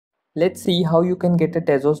Let's see how you can get a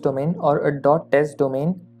Tezos domain or a .tez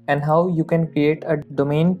domain, and how you can create a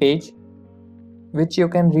domain page which you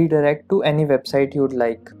can redirect to any website you'd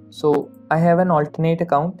like. So I have an alternate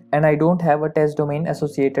account and I don't have a Tez domain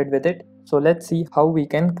associated with it. So let's see how we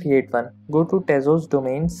can create one. Go to Tezos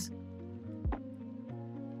domains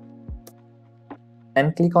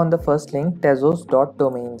and click on the first link,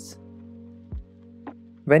 tezos.domains.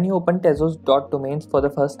 When you open tezos.domains for the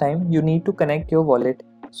first time, you need to connect your wallet.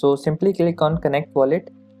 So simply click on connect wallet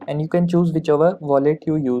and you can choose whichever wallet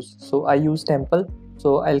you use. So I use Temple,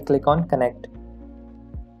 so I'll click on connect.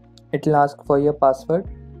 It will ask for your password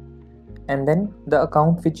and then the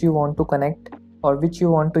account which you want to connect or which you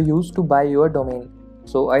want to use to buy your domain.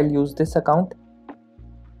 So I'll use this account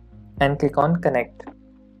and click on connect.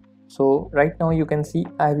 So right now you can see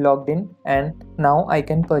I've logged in and now I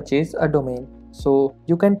can purchase a domain. So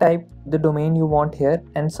you can type the domain you want here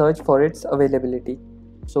and search for its availability.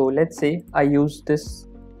 So let's say I use this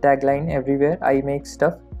tagline everywhere, I make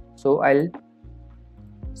stuff. So I'll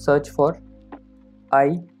search for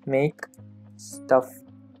I make stuff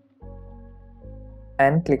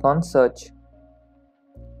and click on search.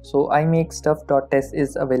 So I make stuff.tez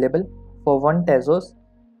is available for 1 Tezos.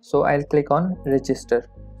 So I'll click on register.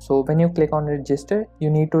 So when you click on register, you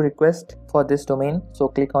need to request for this domain. So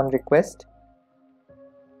click on request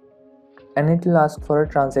and it will ask for a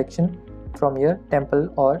transaction from your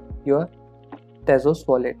Temple or your Tezos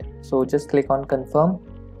wallet. So just click on confirm.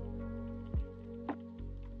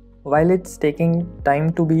 While it's taking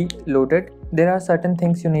time to be loaded, there are certain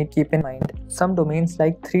things you need to keep in mind. Some domains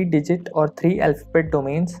like 3-digit or 3-alphabet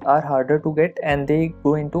domains are harder to get and they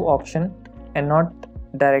go into auction and not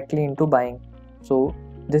directly into buying. So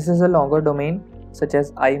this is a longer domain such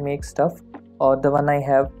as I make stuff or the one I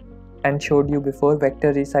have and showed you before,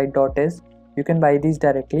 vectorresite.is. You can buy these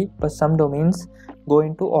directly, but some domains go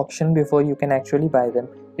into auction before you can actually buy them.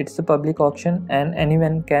 It's a public auction and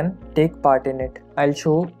anyone can take part in it. I'll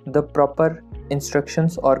show the proper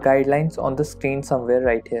instructions or guidelines on the screen somewhere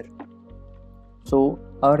right here. So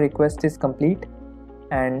our request is complete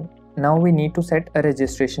and now we need to set a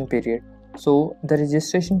registration period. So the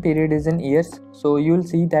registration period is in years. So you'll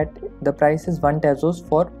see that the price is 1 Tezos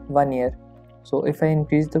for 1 year. So if I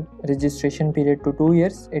increase the registration period to 2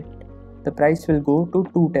 years, the price will go to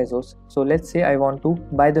 2 Tezos. So let's say I want to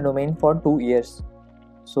buy the domain for 2 years.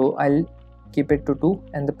 So I'll keep it to 2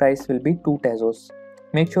 and the price will be 2 Tezos.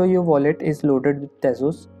 Make sure your wallet is loaded with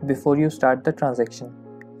Tezos before you start the transaction.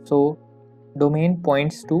 So domain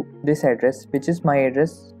points to this address, which is my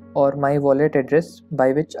address or my wallet address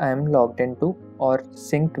by which I am logged into or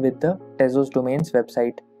synced with the Tezos domains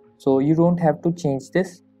website. So you don't have to change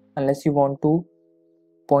this unless you want to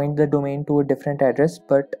point the domain to a different address,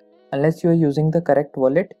 but unless you are using the correct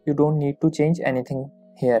wallet, you don't need to change anything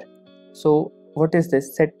here. So what is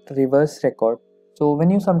this? Set reverse record. So when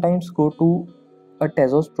you sometimes go to a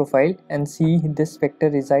Tezos profile and see this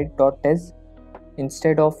vectorresite.tez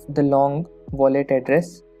instead of the long wallet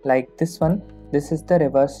address like this one, this is the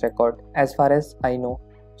reverse record as far as I know.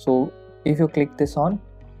 So if you click this on,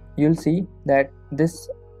 you'll see that this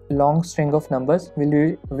long string of numbers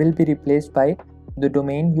will be replaced by the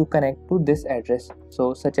domain you connect to this address.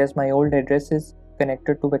 So such as my old address is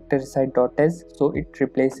connected to vectorresite.tez, so it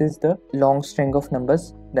replaces the long string of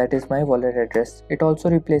numbers that is my wallet address. It also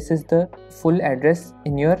replaces the full address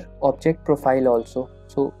in your object profile also.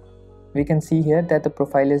 So we can see here that the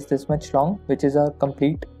profile is this much long, which is a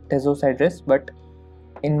complete Tezos address, but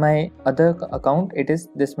in my other account it is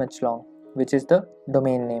this much long, which is the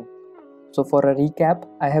domain name. So for a recap,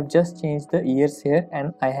 I have just changed the years here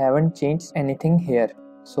and I haven't changed anything here.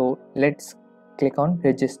 So let's click on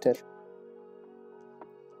register.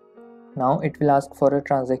 Now it will ask for a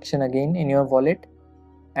transaction again in your wallet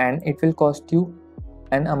and it will cost you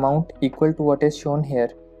an amount equal to what is shown here.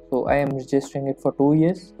 So I am registering it for 2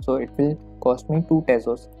 years, so it will cost me 2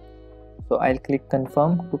 Tezos. So I'll click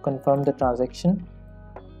confirm to confirm the transaction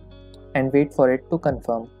and wait for it to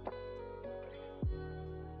confirm.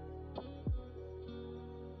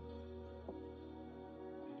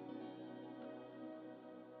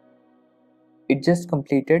 It just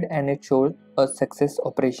completed and it showed a success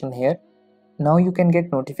operation here. Now you can get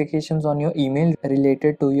notifications on your email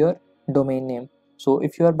related to your domain name. So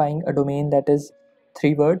if you are buying a domain that is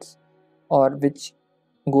 3 words or which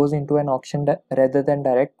goes into an auction rather than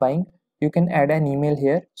direct buying, you can add an email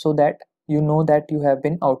here so that you know that you have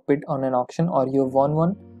been outbid on an auction or you have won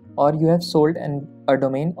one or you have sold a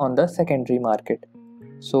domain on the secondary market.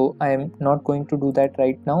 So I am not going to do that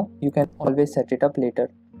right now. You can always set it up later.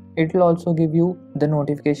 It will also give you the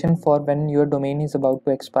notification for when your domain is about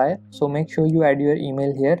to expire. So make sure you add your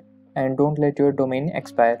email here and don't let your domain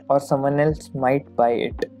expire or someone else might buy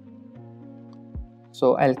it.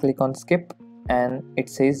 So I'll click on skip and it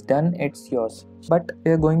says done, it's yours. But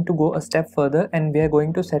we are going to go a step further and we are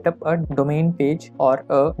going to set up a domain page or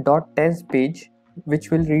a .tez page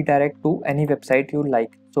which will redirect to any website you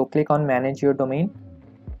like. So click on manage your domain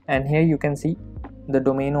and here you can see the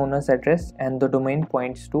domain owner's address and the domain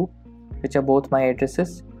points to, which are both my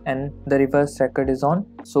addresses, and the reverse record is on,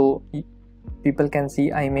 so people can see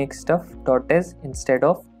imakestuff.tez instead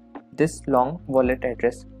of this long wallet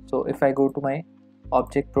address. So if I go to my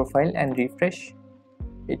object profile and refresh,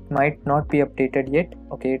 it might not be updated yet.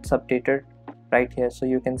 Okay, it's updated right here, so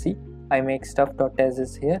you can see imakestuff.tez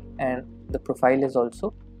is here and the profile is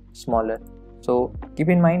also smaller. So keep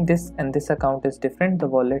in mind this and this account is different, the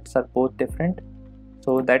wallets are both different,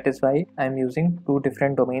 so that is why I'm using two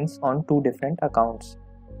different domains on two different accounts.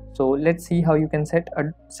 So let's see how you can set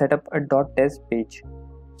up a .tez page.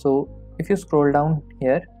 So if you scroll down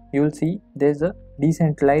here, you will see there's a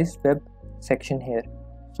decentralized web section here.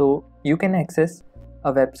 So you can access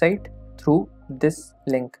a website through this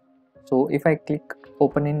link. So if I click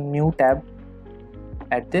open in new tab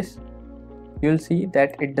at this, you'll see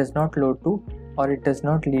that it does not load to or it does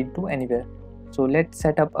not lead to anywhere. So let's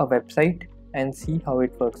set up a website and see how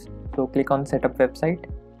it works. So click on setup website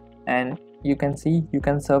and you can see you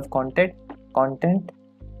can serve content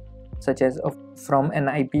such as from an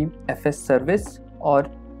IPFS service, or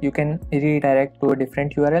you can redirect to a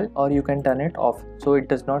different URL, or you can turn it off so it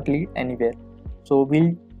does not lead anywhere. So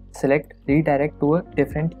we'll select redirect to a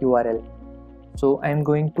different URL. So I'm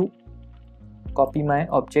going to copy my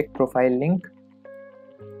object profile link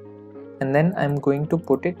and then I'm going to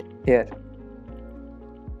put it here.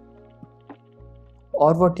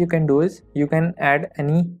 Or what you can do is you can add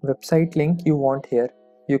any website link you want here.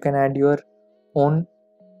 You can add your own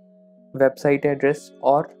website address,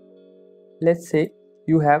 or let's say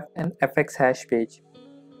you have an FX hash page.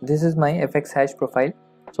 This is my FX hash profile,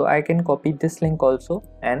 so I can copy this link also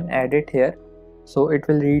and add it here, so it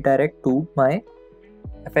will redirect to my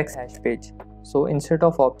FX hash page. So instead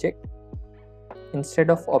of object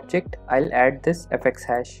I'll add this FX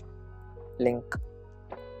hash link.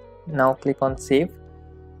 Now click on save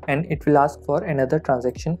and it will ask for another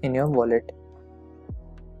transaction in your wallet.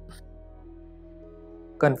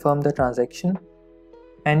 Confirm the transaction,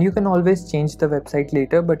 and you can always change the website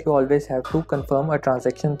later, but you always have to confirm a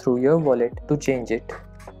transaction through your wallet to change it.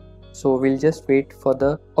 So we'll just wait for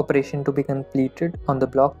the operation to be completed on the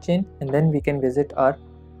blockchain and then we can visit our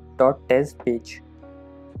 .tez page.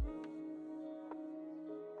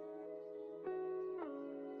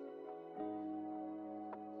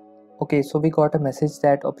 Okay, so we got a message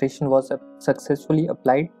that operation was successfully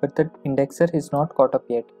applied, but the indexer is not caught up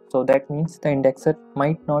yet. So that means the indexer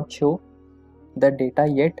might not show the data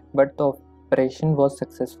yet, but the operation was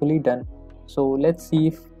successfully done. So let's see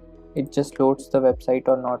if it just loads the website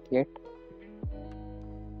or not yet.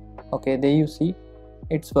 Okay, there you see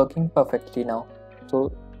it's working perfectly now.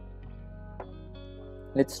 So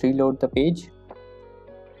let's reload the page,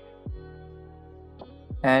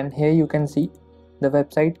 and here you can see the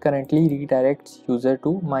website currently redirects user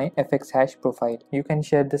to my FX hash profile. You can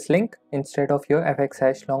share this link instead of your FX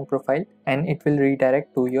hash long profile and it will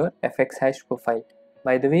redirect to your FX hash profile.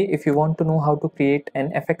 By the way, if you want to know how to create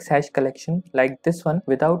an FX hash collection like this one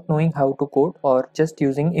without knowing how to code or just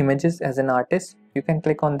using images as an artist, you can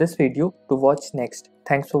click on this video to watch next.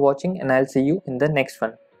 Thanks for watching and I'll see you in the next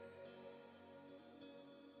one.